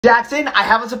Jackson, I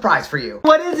have a surprise for you.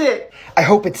 What is it? I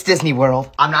hope it's Disney World.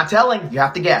 I'm not telling. You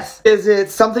have to guess. Is it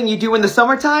something you do in the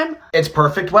summertime? It's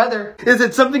perfect weather. Is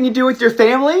it something you do with your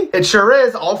family? It sure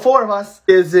is, all 4 of us.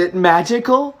 Is it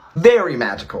magical? Very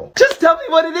magical. Just tell me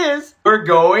what it is. We're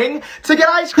going to get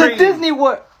ice cream. The Disney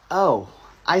World. Oh,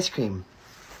 ice cream.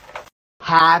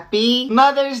 Happy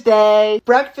Mother's Day.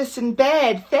 Breakfast in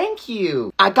bed. Thank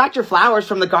you. I got your flowers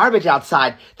from the garbage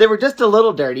outside. They were just a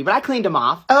little dirty, but I cleaned them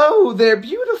off. Oh, they're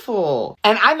beautiful.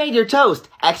 And I made your toast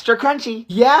extra crunchy.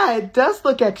 Yeah, it does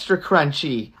look extra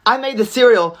crunchy. I made the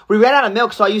cereal. We ran out of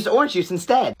milk, so I used orange juice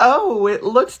instead. Oh, it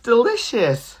looks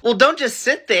delicious. Well, don't just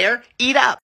sit there. Eat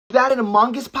up. Is that an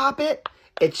Among Us poppet?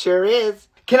 It sure is.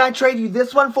 Can I trade you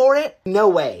this one for it? No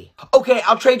way. Okay,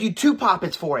 I'll trade you 2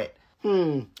 poppets for it.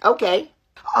 Okay.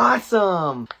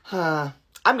 Awesome.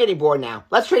 I'm getting bored now.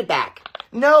 Let's trade back.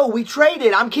 No, we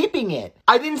traded. I'm keeping it.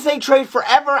 I didn't say trade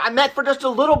forever. I meant for just a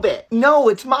little bit. No,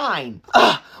 it's mine.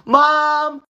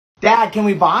 Mom! Dad, can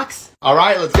we box? All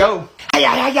right, let's go.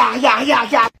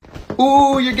 Yeah.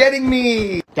 Ooh, you're getting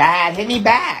me. Dad, hit me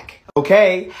back.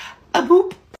 Okay. A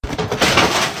boop.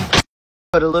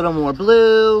 Put a little more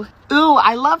blue. Ooh,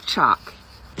 I love chalk.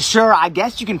 Sure, I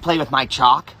guess you can play with my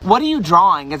chalk. What are you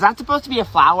drawing? Is that supposed to be a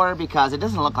flower? Because it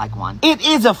doesn't look like one. It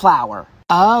is a flower.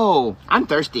 Oh, I'm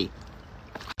thirsty.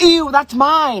 Ew, that's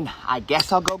mine. I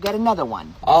guess I'll go get another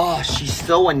one. Oh, she's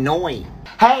so annoying.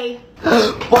 Hey,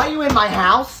 why are you in my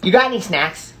house? You got any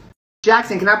snacks?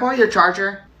 Jackson, can I borrow your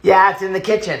charger? Yeah, it's in the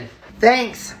kitchen.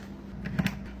 Thanks.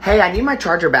 Hey, I need my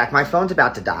charger back. My phone's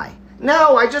about to die.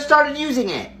 No, I just started using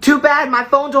it. Too bad, my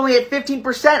phone's only at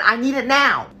 15%. I need it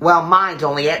now. Well, mine's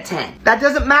only at 10. That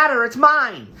doesn't matter, it's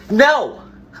mine. No!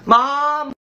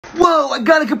 Mom! Whoa, I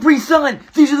got a Capri Sun.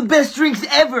 These are the best drinks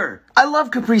ever. I love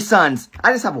Capri Suns.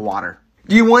 I just have a water.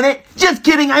 Do you want it? Just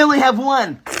kidding, I only have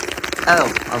one.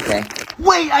 Oh, okay.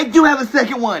 Wait, I do have a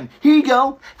second one. Here you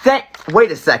go.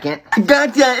 Wait a second.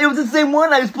 Gotcha, it was the same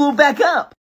one. I just blew it back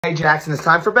up. Hey, Jackson, it's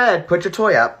time for bed. Put your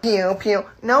toy up. Pew, pew.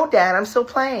 No, Dad, I'm still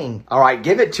playing. All right,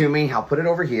 give it to me. I'll put it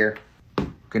over here.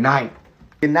 Good night.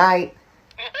 Good night.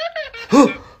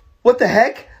 What the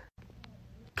heck?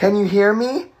 Can you hear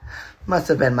me? Must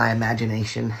have been my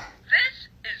imagination.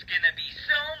 This is gonna be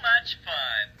so much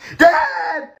fun.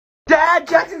 Dad! Dad,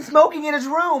 Jackson's smoking in his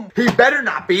room. He better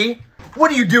not be.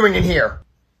 What are you doing in here?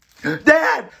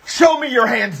 Dad, show me your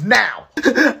hands now.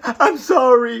 I'm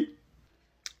sorry.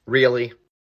 Really?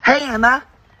 Hey, Emma.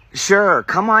 Sure,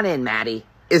 come on in, Maddie.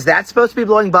 Is that supposed to be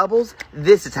blowing bubbles?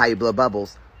 This is how you blow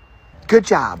bubbles. Good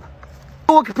job.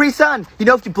 Oh, a Capri Sun. You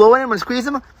know if you blow in them and squeeze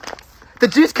them, the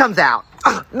juice comes out.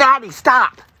 Maddie,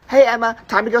 stop. Hey, Emma,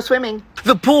 time to go swimming.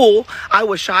 The pool? I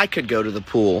wish I could go to the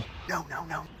pool. No.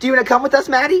 Do you want to come with us,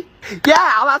 Maddie? Yeah,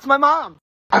 I'll ask my mom.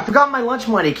 I forgot my lunch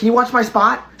money. Can you watch my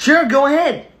spot? Sure, go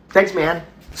ahead. Thanks, man.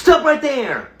 Stop right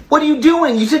there. What are you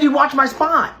doing? You said you'd watch my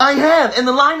spot. I have, and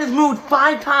the line has moved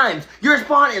 5 times. Your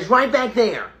spot is right back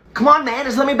there. Come on, man,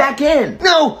 just let me back in.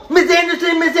 No, Miss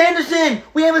Anderson,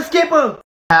 we have a skipper.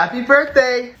 Happy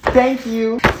birthday. Thank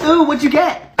you. Ooh, what'd you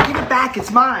get? Give it back, it's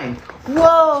mine.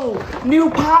 Whoa, new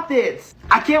poppets.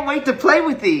 I can't wait to play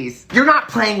with these. You're not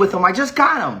playing with them, I just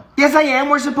got them. Yes, I am.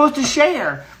 We're supposed to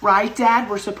share. Right, Dad?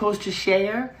 We're supposed to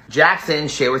share? Jackson,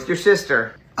 share with your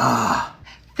sister.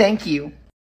 Thank you.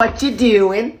 What you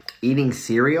doing? Eating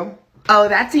cereal? Oh,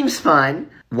 that seems fun.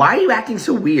 Why are you acting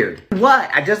so weird? What?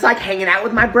 I just like hanging out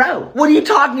with my bro. What are you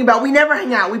talking about? We never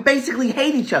hang out. We basically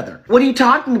hate each other. What are you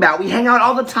talking about? We hang out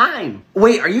all the time.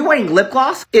 Wait, are you wearing lip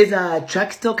gloss? Is,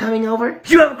 Chuck still coming over?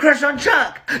 You have a crush on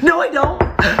Chuck. No, I don't.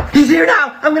 He's here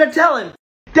now. I'm gonna tell him.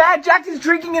 Dad, Jackson's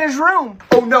drinking in his room.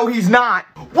 Oh, no, he's not.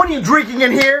 What are you drinking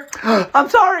in here? I'm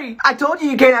sorry. I told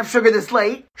you can't have sugar this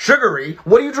late. Sugary?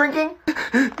 What are you drinking?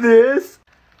 This.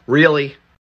 Really?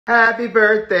 Happy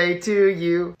birthday to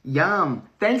you. Yum.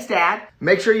 Thanks, Dad.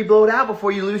 Make sure you blow it out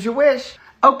before you lose your wish.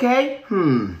 Okay.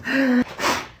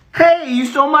 Hey, you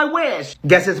stole my wish.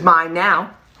 Guess it's mine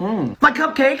now. My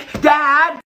cupcake.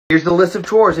 Dad! Here's the list of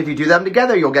chores. If you do them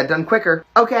together, you'll get done quicker.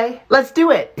 Okay, let's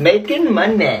do it. Making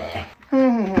money.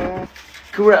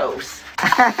 Gross.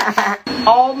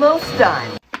 Almost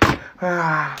done.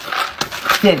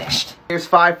 Finished. Here's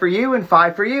 5 for you and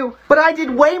 5 for you. But I did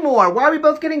way more. Why are we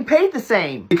both getting paid the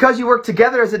same? Because you work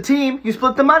together as a team, you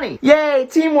split the money. Yay,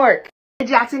 teamwork. Hey,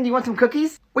 Jackson, do you want some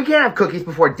cookies? We can't have cookies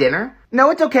before dinner. No,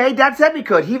 it's okay. Dad said we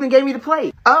could. He even gave me the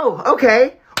plate. Oh,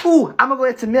 okay. Ooh, I'm gonna go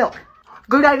get some milk.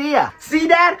 Good idea. See,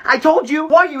 Dad? I told you.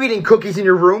 Why are you eating cookies in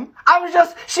your room?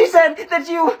 She said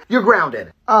that You're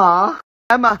grounded. Aw.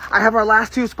 Emma, I have our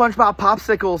last 2 SpongeBob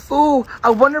popsicles. Ooh,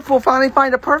 I wonder if we'll finally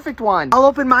find a perfect one. I'll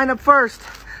open mine up first.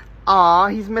 Aw,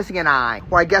 he's missing an eye.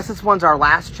 Well, I guess this one's our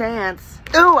last chance.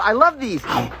 Ooh, I love these.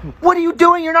 What are you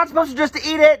doing? You're not supposed to just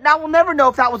eat it. Now we'll never know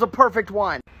if that was a perfect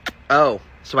one. Oh,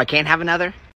 so I can't have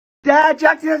another? Dad,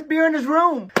 Jackson has beer in his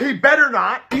room. He better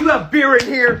not. You have beer in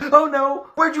here. Oh no,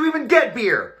 where'd you even get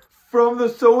beer? From the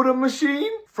soda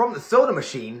machine? From the soda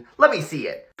machine? Let me see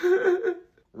it.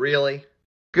 Really?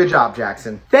 Good job,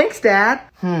 Jackson. Thanks, Dad.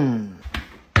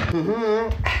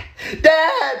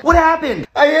 Dad! What happened?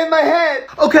 I hit my head.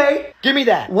 Okay. Give me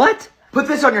that. What? Put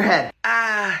this on your head.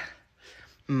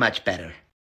 Much better.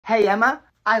 Hey, Emma,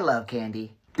 I love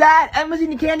candy. Dad, Emma's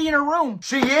eating candy in her room.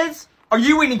 She is? Are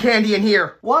you eating candy in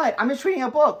here? What? I'm just reading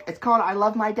a book. It's called I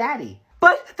Love My Daddy.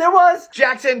 But there was...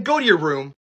 Jackson, go to your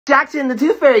room. Jackson, the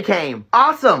Tooth Fairy came.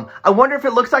 Awesome. I wonder if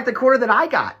it looks like the quarter that I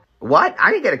got. What?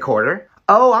 I didn't get a quarter.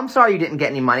 Oh, I'm sorry you didn't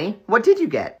get any money. What did you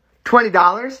get?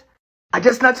 $20? I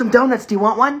just snuck some donuts. Do you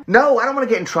want one? No, I don't want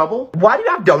to get in trouble. Why do you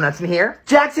have donuts in here?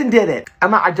 Jackson did it.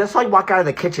 Emma, I just saw you walk out of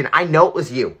the kitchen. I know it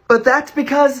was you. But that's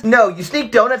because... No, you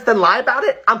sneak donuts then lie about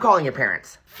it? I'm calling your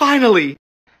parents. Finally.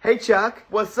 Hey, Chuck.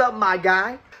 What's up, my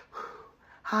guy?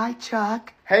 Hi,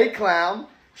 Chuck. Hey, clown.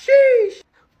 Sheesh.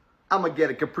 I'm gonna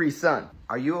get a Capri Sun.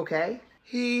 Are you okay?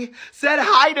 He said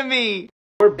hi to me.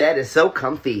 Your bed is so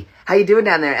comfy. How you doing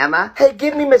down there, Emma? Hey,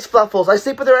 give me Miss Fluffles. I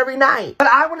sleep with her every night. But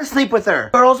I want to sleep with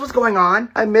her. Girls, what's going on?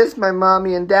 I miss my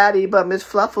mommy and daddy, but Miss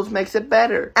Fluffles makes it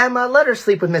better. Emma, let her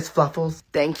sleep with Miss Fluffles.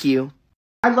 Thank you.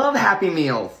 I love Happy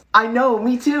Meals. I know,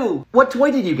 me too. What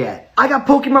toy did you get? I got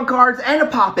Pokemon cards and a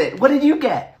Pop-It. What did you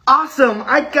get? Awesome.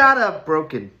 I got a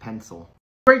broken pencil.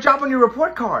 Great job on your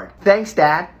report card. Thanks,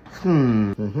 Dad.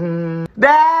 Dad!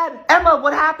 Emma,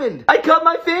 what happened? I cut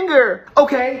my finger.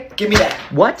 Okay, give me that.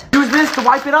 What? Use this to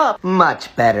wipe it up.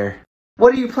 Much better.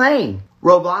 What are you playing?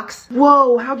 Roblox?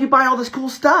 Whoa, how'd you buy all this cool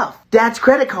stuff? Dad's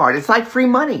credit card, it's like free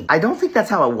money. I don't think that's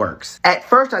how it works. At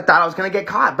first I thought I was gonna get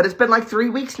caught, but it's been like 3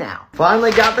 weeks now.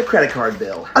 Finally got the credit card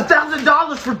bill.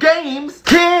 $1,000 for games?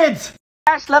 Kids!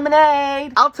 Fresh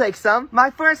lemonade. I'll take some.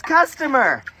 My first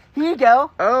customer. Here you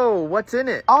go. Oh, what's in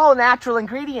it? All natural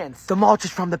ingredients. The mulch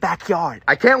is from the backyard.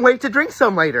 I can't wait to drink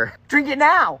some later. Drink it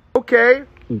now. Okay.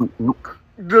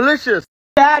 Delicious.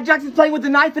 Dad, Jackson's playing with the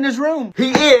knife in his room.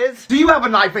 He is? Do you have a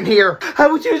knife in here? I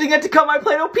was using it to cut my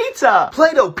Play-Doh pizza.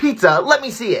 Play-Doh pizza? Let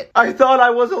me see it. I thought I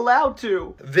was allowed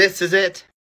to. This is it.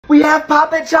 We have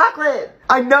Pop-It chocolate.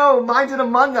 I know, mine's an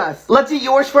Among Us. Let's eat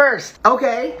yours first.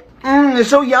 Okay. It's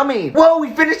so yummy. Whoa,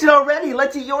 we finished it already.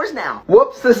 Let's eat yours now.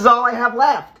 Whoops, this is all I have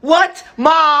left. What?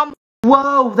 Mom!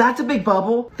 Whoa, that's a big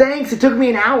bubble. Thanks, it took me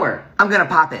an hour. I'm gonna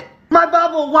pop it. My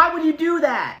bubble, why would you do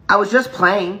that? I was just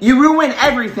playing. You ruined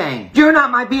everything. You're not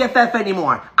my BFF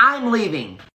anymore. I'm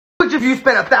leaving. Which if you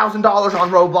spent $1,000 on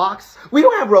Roblox? We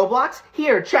don't have Roblox.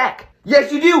 Here, check.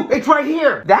 Yes, you do. It's right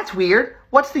here. That's weird.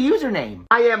 What's the username?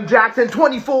 I am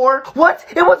Jackson24. What?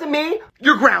 It wasn't me.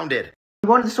 You're grounded. I'm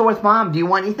going to the store with Mom. Do you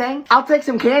want anything? I'll take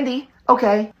some candy.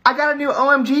 Okay. I got a new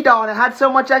OMG doll and it had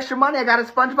so much extra money I got a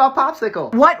SpongeBob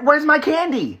popsicle. What? Where's my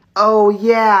candy? Oh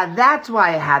yeah, that's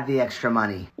why I had the extra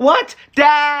money. What?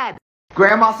 Dad!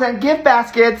 Grandma sent gift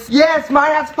baskets. Yes,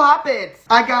 mine has Pop-Its.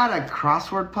 I got a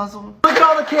crossword puzzle. Look at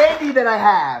all the candy that I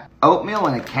have. Oatmeal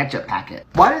and a ketchup packet.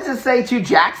 Why does it say to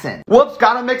Jackson? Whoops,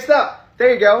 got them mixed up.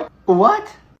 There you go.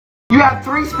 What? You have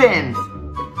 3 spins.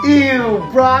 Ew,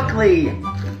 broccoli.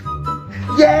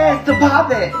 Yes, the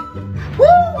Pop-It. Woo,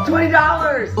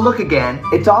 $20. Look again,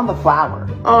 it's on the flower.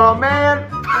 Oh man.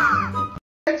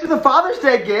 Thanks for the Father's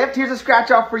Day gift. Here's a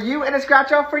scratch off for you and a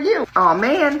scratch off for you. Oh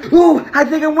man. Ooh, I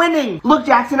think I'm winning. Look,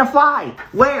 Jackson, a fly.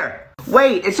 Where?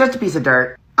 Wait, it's just a piece of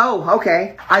dirt. Oh,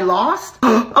 okay. I lost?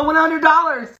 Oh,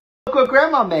 $100. Look what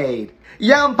Grandma made.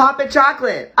 Yum, Pop-It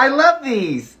chocolate. I love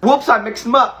these. Whoops, I mixed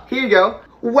them up. Here you go.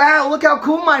 Wow, look how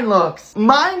cool mine looks.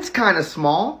 Mine's kind of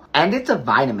small, and it's a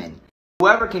vitamin.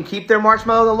 Whoever can keep their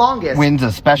marshmallow the longest wins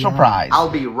a special prize.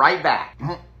 I'll be right back.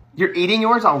 You're eating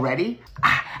yours already?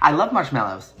 I love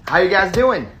marshmallows. How you guys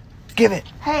doing? Give it.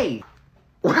 Hey.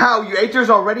 Wow, you ate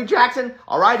yours already, Jackson?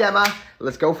 All right, Emma,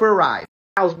 let's go for a ride.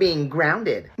 How's being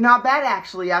grounded? Not bad,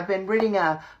 actually. I've been reading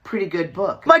a pretty good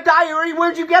book. My diary,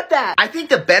 where'd you get that? I think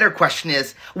the better question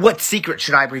is, what secret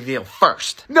should I reveal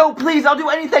first? No, please, I'll do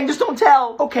anything. Just don't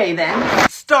tell. Okay, then.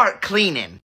 Start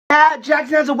cleaning. Dad,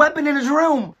 Jackson has a weapon in his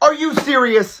room. Are you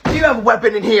serious? You have a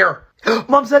weapon in here.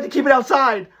 Mom said to keep it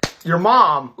outside. Your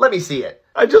mom? Let me see it.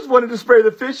 I just wanted to spray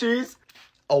the fishies.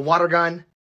 A water gun?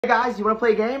 Hey guys, you want to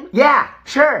play a game? Yeah,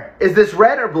 sure. Is this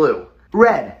red or blue?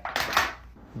 Red.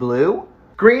 Blue?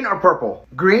 Green or purple?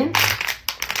 Green?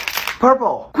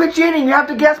 Purple. Quit cheating, you have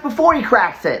to guess before he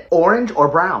cracks it. Orange or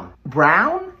brown?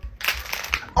 Brown?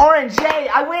 Orange, yay,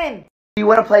 I win. Do you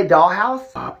want to play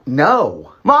dollhouse?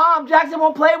 No. Mom, Jackson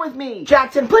won't play with me.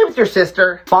 Jackson, play with your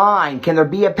sister. Fine. Can there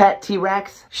be a pet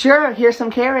T-Rex? Sure, here's some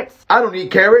carrots. I don't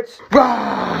eat carrots.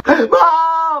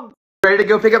 Mom! Ready to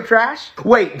go pick up trash?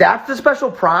 Wait, that's the special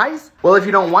prize? Well, if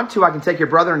you don't want to, I can take your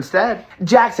brother instead.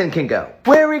 Jackson can go.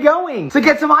 Where are we going? To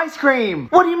get some ice cream.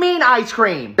 What do you mean ice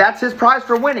cream? That's his prize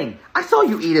for winning. I saw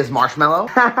you eat his marshmallow.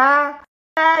 Haha.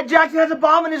 Jackson has a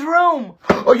bomb in his room.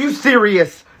 Are you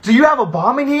serious? Do you have a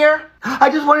bomb in here? I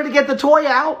just wanted to get the toy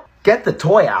out. Get the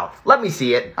toy out? Let me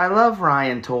see it. I love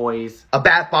Ryan toys. A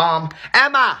bath bomb.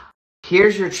 Emma!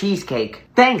 Here's your cheesecake.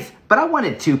 Thanks, but I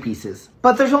wanted 2 pieces.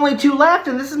 But there's only 2 left,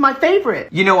 and this is my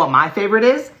favorite. You know what my favorite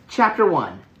is? Chapter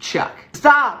 1, Chuck.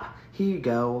 Stop! Here you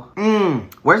go.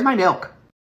 Where's my milk?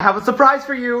 I have a surprise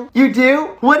for you. You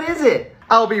do? What is it?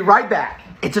 I'll be right back.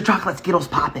 It's a chocolate Skittles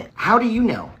Pop-It. How do you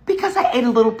know? Because I ate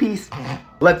a little piece.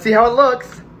 Let's see how it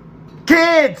looks.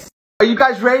 Kids! Are you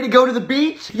guys ready to go to the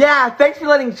beach? Yeah, thanks for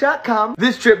letting Chuck come.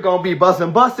 This trip gonna be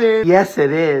bussin'. Yes,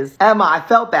 it is. Emma, I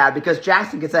felt bad because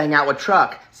Jackson gets to hang out with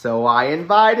Chuck, so I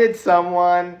invited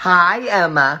someone. Hi,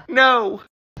 Emma. No.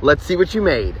 Let's see what you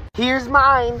made. Here's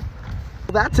mine.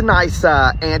 That's a nice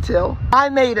anthill. I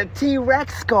made a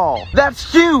T-Rex skull.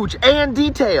 That's huge and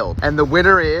detailed. And the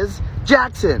winner is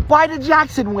Jackson. Why did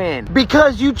Jackson win?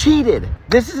 Because you cheated.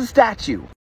 This is a statue.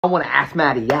 I want to ask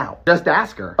Maddie out. Just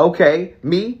ask her. Okay,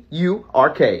 me, you,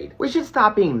 arcade. We should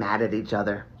stop being mad at each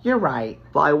other. You're right.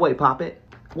 Fly away, Pop-It.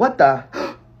 What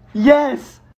the?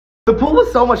 Yes! The pool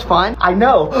was so much fun. I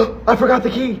know. I forgot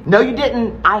the key. No, you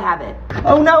didn't. I have it.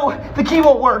 Oh no, the key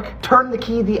won't work. Turn the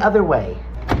key the other way.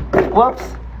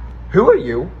 Whoops. Who are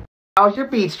you? How was your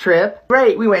beach trip?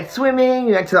 Great. We went swimming.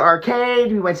 We went to the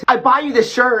arcade. I buy you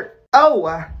this shirt.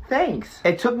 Oh, thanks.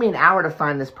 It took me an hour to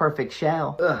find this perfect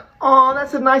shell. Ugh. Aw,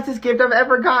 that's the nicest gift I've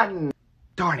ever gotten.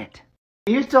 Darn it.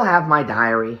 Do you still have my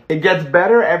diary? It gets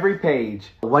better every page.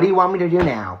 What do you want me to do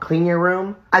now? Clean your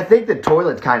room? I think the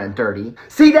toilet's kind of dirty.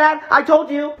 See, Dad? I told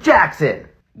you. Jackson.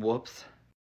 Whoops.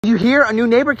 You hear? A new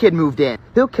neighbor kid moved in.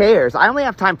 Who cares? I only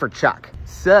have time for Chuck.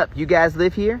 Sup, you guys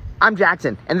live here? I'm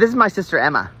Jackson, and this is my sister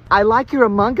Emma. I like your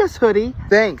Among Us hoodie.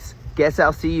 Thanks. Guess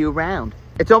I'll see you around.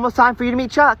 It's almost time for you to meet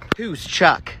Chuck. Who's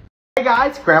Chuck? Hey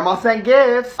guys, Grandma sent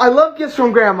gifts. I love gifts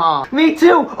from Grandma. Me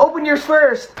too. Open yours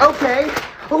first. Okay.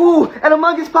 Ooh, an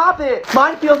Among Us Pop-It.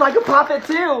 Mine feels like a Pop-It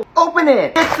too. Open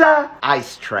it. It's a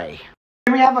ice tray.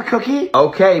 Can we have a cookie?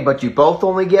 Okay, but you both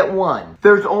only get one.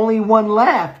 There's only one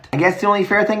left. I guess the only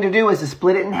fair thing to do is to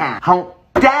split it in half.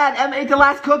 Dad, Emma ate the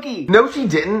last cookie. No, she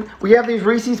didn't. We have these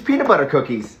Reese's peanut butter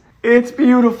cookies. It's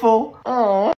beautiful.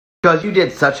 Aww. Because you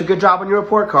did such a good job on your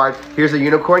report card, here's a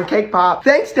unicorn cake pop.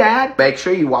 Thanks, Dad. Make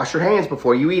sure you wash your hands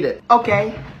before you eat it.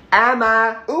 Okay.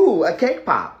 Emma. Ooh, a cake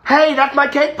pop. Hey, that's my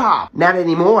cake pop. Not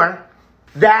anymore.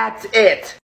 That's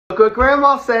it. Look what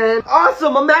Grandma said.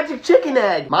 Awesome, a magic chicken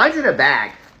egg. Mine's in a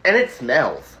bag, and it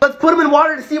smells. Let's put them in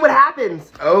water to see what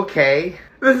happens. Okay.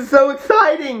 This is so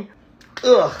exciting.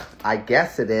 Ugh, I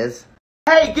guess it is.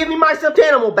 Hey, give me my stuffed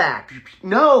animal back.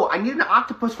 No, I need an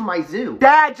octopus for my zoo.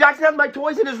 Dad, Jackson has my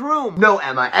toys in his room. No,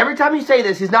 Emma, every time you say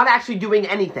this, he's not actually doing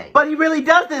anything. But he really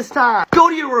does this time. Go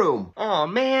to your room. Aw,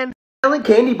 man. Selling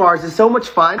candy bars is so much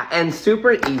fun and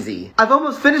super easy. I've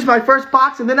almost finished my first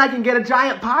box and then I can get a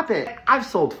giant Pop-It. I've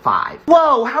sold 5.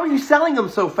 Whoa, how are you selling them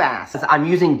so fast? I'm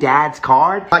using Dad's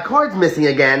card. My card's missing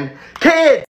again.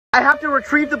 Kids, I have to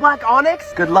retrieve the black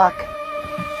onyx. Good luck.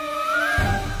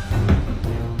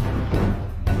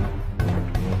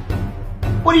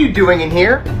 What are you doing in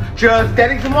here? Just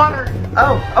getting some water.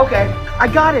 Oh, okay. I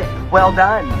got it. Well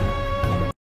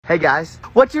done. Hey guys,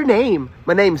 what's your name?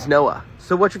 My name's Noah.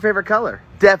 So what's your favorite color?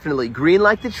 Definitely green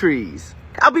like the trees.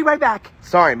 I'll be right back.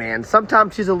 Sorry, man.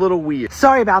 Sometimes she's a little weird.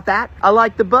 Sorry about that. I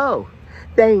like the bow.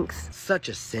 Thanks. Such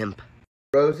a simp.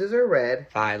 Roses are red.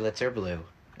 Violets are blue.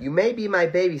 You may be my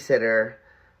babysitter,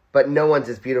 but no one's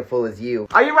as beautiful as you.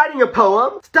 Are you writing a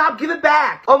poem? Stop, give it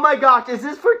back. Oh my gosh, is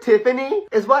this for Tiffany?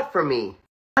 Is what for me?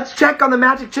 Let's check on the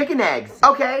magic chicken eggs.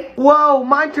 Okay. Whoa,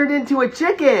 mine turned into a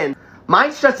chicken.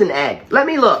 Mine's just an egg. Let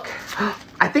me look.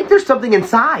 I think there's something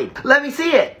inside. Let me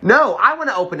see it. No, I want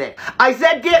to open it. I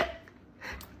said get...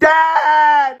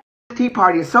 Dad! Tea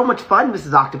party is so much fun,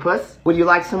 Mrs. Octopus. Would you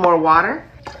like some more water?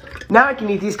 Now I can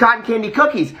eat these cotton candy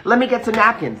cookies. Let me get some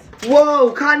napkins.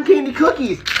 Whoa, cotton candy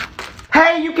cookies.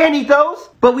 Hey, you can't eat those.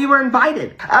 But we were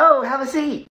invited. Oh, have a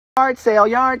seat. Yard sale,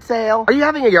 yard sale. Are you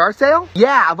having a yard sale?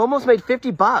 Yeah, I've almost made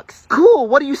 50 bucks. Cool,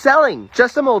 what are you selling?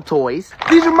 Just some old toys.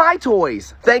 These are my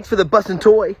toys. Thanks for the bustin'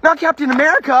 toy. Not Captain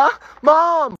America.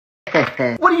 Mom.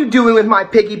 What are you doing with my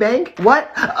piggy bank?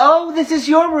 What? Oh, this is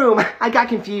your room. I got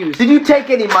confused. Did you take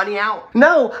any money out?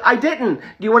 No, I didn't. Do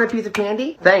you want a piece of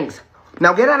candy? Thanks.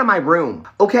 Now get out of my room.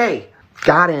 Okay,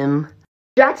 got him.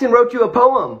 Jackson wrote you a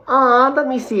poem. Aw, let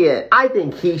me see it. I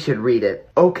think he should read it.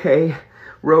 Okay.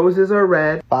 Roses are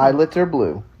red, violets are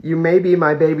blue. You may be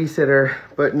my babysitter,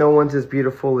 but no one's as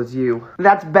beautiful as you.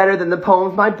 That's better than the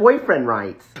poems my boyfriend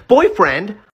writes.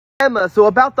 Boyfriend? Emma, so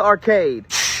about the arcade.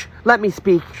 Shh, let me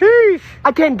speak. Sheesh.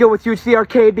 I can't go with you to the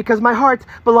arcade because my heart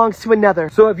belongs to another.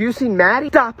 So have you seen Maddie?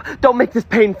 Stop, don't make this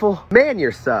painful. Man,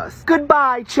 you're sus.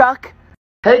 Goodbye, Chuck.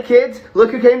 Hey kids, look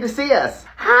who came to see us.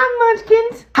 Hi,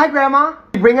 Munchkins. Hi, Grandma.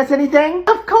 You bring us anything?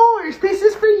 Of course, this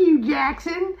is for you,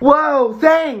 Jackson. Whoa,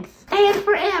 thanks. And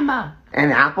for Emma.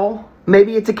 An apple?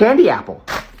 Maybe it's a candy apple.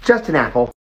 Just an apple.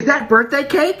 Is that birthday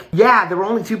cake? Yeah, there were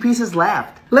only 2 pieces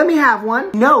left. Let me have one.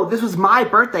 No, this was my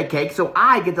birthday cake, so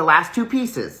I get the last 2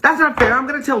 pieces. That's not fair, I'm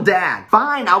gonna tell Dad.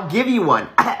 Fine, I'll give you one.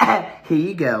 Here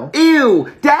you go.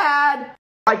 Ew, Dad!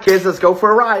 Alright kids, let's go for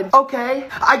a ride. Okay,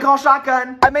 I call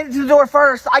shotgun. I made it to the door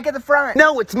first, I get the front.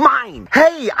 No, it's mine.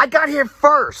 Hey, I got here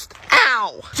first.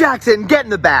 Ow! Jackson, get in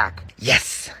the back.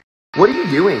 Yes. What are you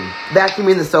doing?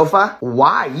 Vacuuming the sofa?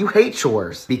 Why? You hate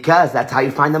chores. Because that's how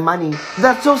you find the money.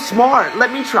 That's so smart.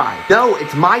 Let me try. No,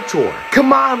 it's my chore.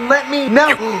 Come on, let me.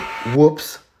 No.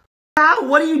 Whoops. Ow,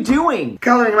 what are you doing?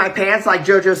 Coloring my pants like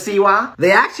JoJo Siwa?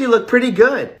 They actually look pretty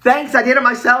good. Thanks, I did it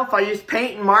myself. I used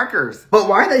paint and markers. But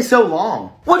why are they so long?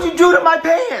 What'd you do to my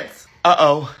pants?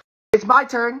 Uh-oh. It's my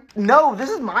turn. No, this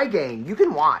is my game. You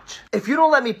can watch. If you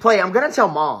don't let me play, I'm gonna tell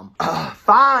Mom.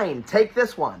 Fine, take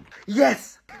this one.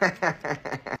 Yes.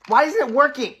 Why isn't it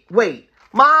working? Wait,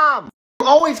 Mom! You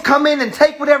always come in and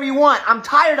take whatever you want. I'm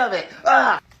tired of it.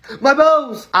 My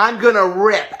bows. I'm gonna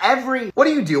rip every... What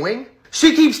are you doing?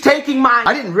 She keeps taking mine.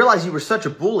 I didn't realize you were such a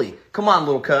bully. Come on,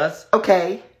 little cuz.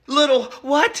 Okay. Little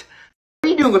what? What are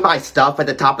you doing with my stuff at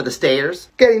the top of the stairs?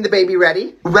 Getting the baby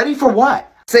ready. Ready for what?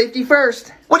 Safety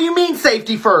first. What do you mean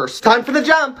safety first? Time for the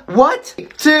jump. What?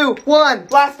 2, 1,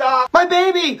 blast off. My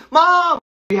baby! Mom!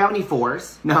 Do you have any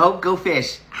 4s? No, go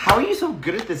fish. How are you so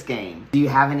good at this game? Do you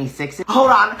have any 6s?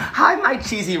 Hold on, hide my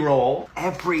cheesy roll.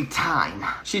 Every time.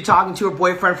 She talking to her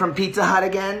boyfriend from Pizza Hut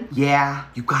again? Yeah,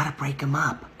 you gotta break him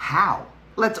up. How?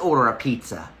 Let's order a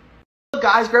pizza. Look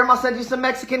guys, Grandma sent you some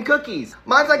Mexican cookies.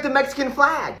 Mine's like the Mexican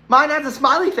flag. Mine has a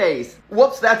smiley face.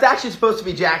 Whoops, that's actually supposed to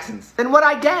be Jackson's. Then what'd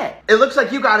I get? It looks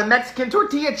like you got a Mexican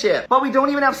tortilla chip. But we don't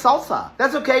even have salsa.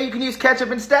 That's okay, you can use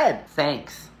ketchup instead.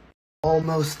 Thanks.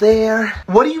 Almost there.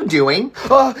 What are you doing?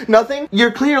 Nothing.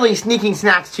 You're clearly sneaking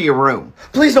snacks to your room.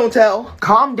 Please don't tell.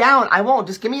 Calm down. I won't.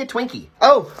 Just give me a Twinkie.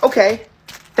 Oh, okay.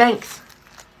 Thanks.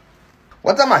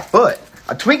 What's on my foot?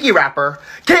 A Twinkie wrapper?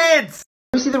 Kids!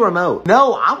 Let me see the remote.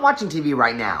 No, I'm watching TV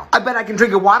right now. I bet I can drink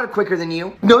your water quicker than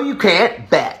you. No, you can't.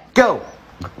 Bet. Go.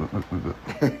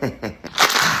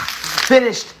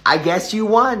 Finished. I guess you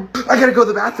won. I gotta go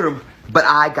to the bathroom. But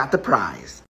I got the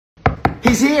prize.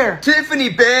 He's here. Tiffany,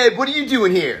 babe, what are you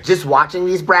doing here? Just watching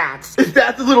these brats. Is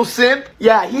that the little simp?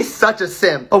 Yeah, he's such a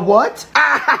simp. A what?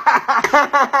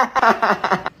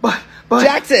 but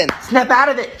Jackson, snap out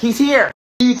of it. He's here.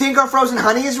 Do you think our frozen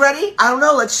honey is ready? I don't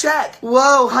know, let's check.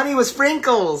 Whoa, honey with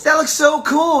sprinkles. That looks so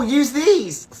cool. Use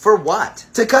these. For what?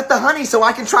 To cut the honey so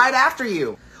I can try it after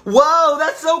you. Whoa,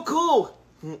 that's so cool.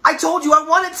 I told you I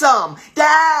wanted some.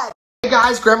 Dad. Hey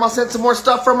guys, Grandma sent some more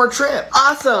stuff from her trip.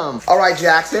 Awesome. All right,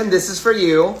 Jackson, this is for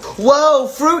you. Whoa,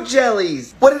 fruit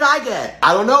jellies. What did I get?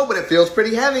 I don't know, but it feels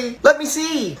pretty heavy. Let me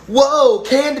see. Whoa,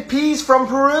 canned peas from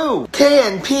Peru.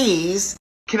 Canned peas?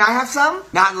 Can I have some?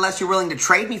 Not unless you're willing to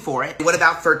trade me for it. What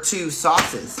about for 2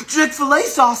 sauces? Chick-fil-A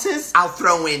sauces? I'll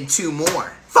throw in 2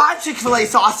 more. 5 Chick-fil-A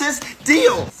sauces?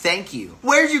 Deal. Thank you.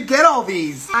 Where'd you get all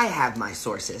these? I have my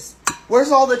sources.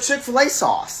 Where's all the Chick-fil-A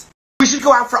sauce? We should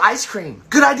go out for ice cream.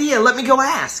 Good idea, let me go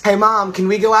ask. Hey Mom, can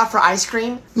we go out for ice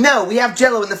cream? No, we have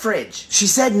Jell-O in the fridge. She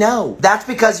said no. That's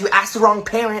because you asked the wrong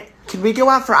parent. Can we go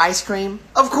out for ice cream?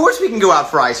 Of course we can go out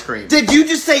for ice cream. Did you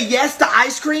just say yes to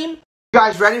ice cream? You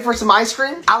guys ready for some ice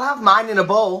cream? I'll have mine in a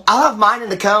bowl. I'll have mine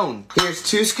in a cone. Here's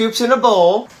 2 scoops in a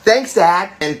bowl. Thanks,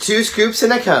 Dad. And 2 scoops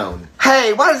in a cone.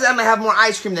 Hey, why does Emma have more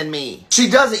ice cream than me? She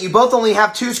doesn't. You both only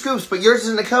have 2 scoops, but yours is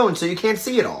in a cone, so you can't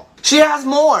see it all. She has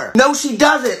more. No, she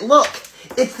doesn't. Look,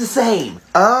 it's the same.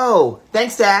 Oh,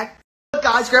 thanks, Dad. Look,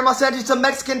 guys, Grandma sent you some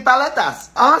Mexican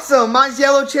paletas. Awesome, mine's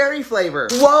yellow cherry flavor.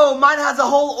 Whoa, mine has a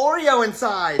whole Oreo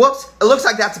inside. Whoops, it looks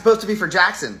like that's supposed to be for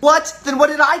Jackson. What? Then what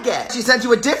did I get? She sent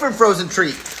you a different frozen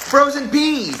treat. Frozen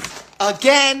peas.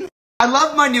 Again? I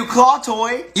love my new claw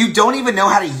toy. You don't even know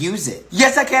how to use it.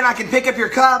 Yes, I can. I can pick up your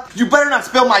cup. You better not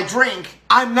spill my drink.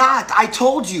 I'm not. I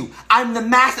told you. I'm the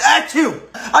master. Achoo!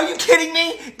 Are you kidding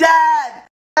me? Dad!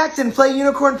 Jackson, play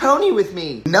Unicorn Pony with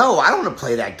me. No, I don't want to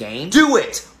play that game. Do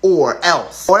it. Or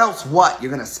else. Or else what?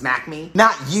 You're gonna smack me?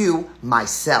 Not you,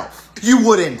 myself. You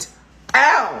wouldn't.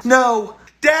 Ow! No.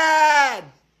 Dad!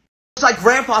 Looks like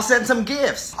Grandpa sent some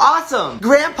gifts. Awesome.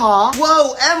 Grandpa.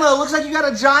 Whoa, Emma, looks like you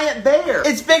got a giant bear.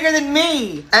 It's bigger than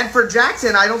me. And for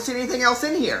Jackson, I don't see anything else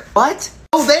in here. What?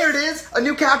 Oh, there it is. A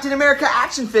new Captain America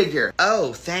action figure.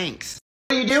 Oh, thanks.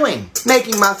 What are you doing?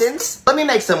 Making muffins? Let me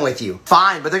make some with you.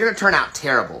 Fine, but they're gonna turn out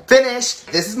terrible. Finished.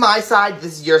 This is my side,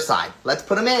 this is your side. Let's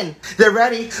put them in. They're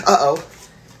ready. Uh-oh.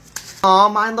 Aw,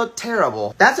 mine look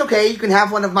terrible. That's okay, you can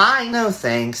have one of mine. No,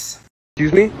 thanks.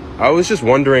 Excuse me? I was just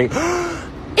wondering. Is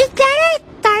that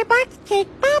a Starbucks cake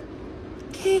pop?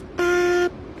 Cake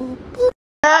pop. Boop, boop.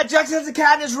 Dad, Jackson has a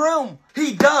cat in his room.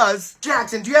 He does?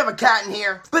 Jackson, do you have a cat in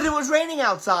here? But it was raining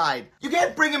outside. You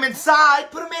can't bring him inside.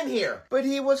 Put him in here. But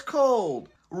he was cold.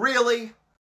 Really?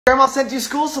 Grandma sent you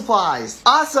school supplies.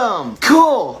 Awesome.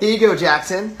 Cool. Here you go,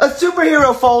 Jackson. A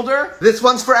superhero folder. This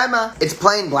one's for Emma. It's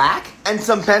plain black. And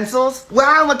some pencils.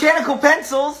 Wow, mechanical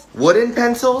pencils. Wooden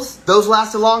pencils. Those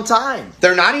last a long time.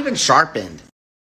 They're not even sharpened.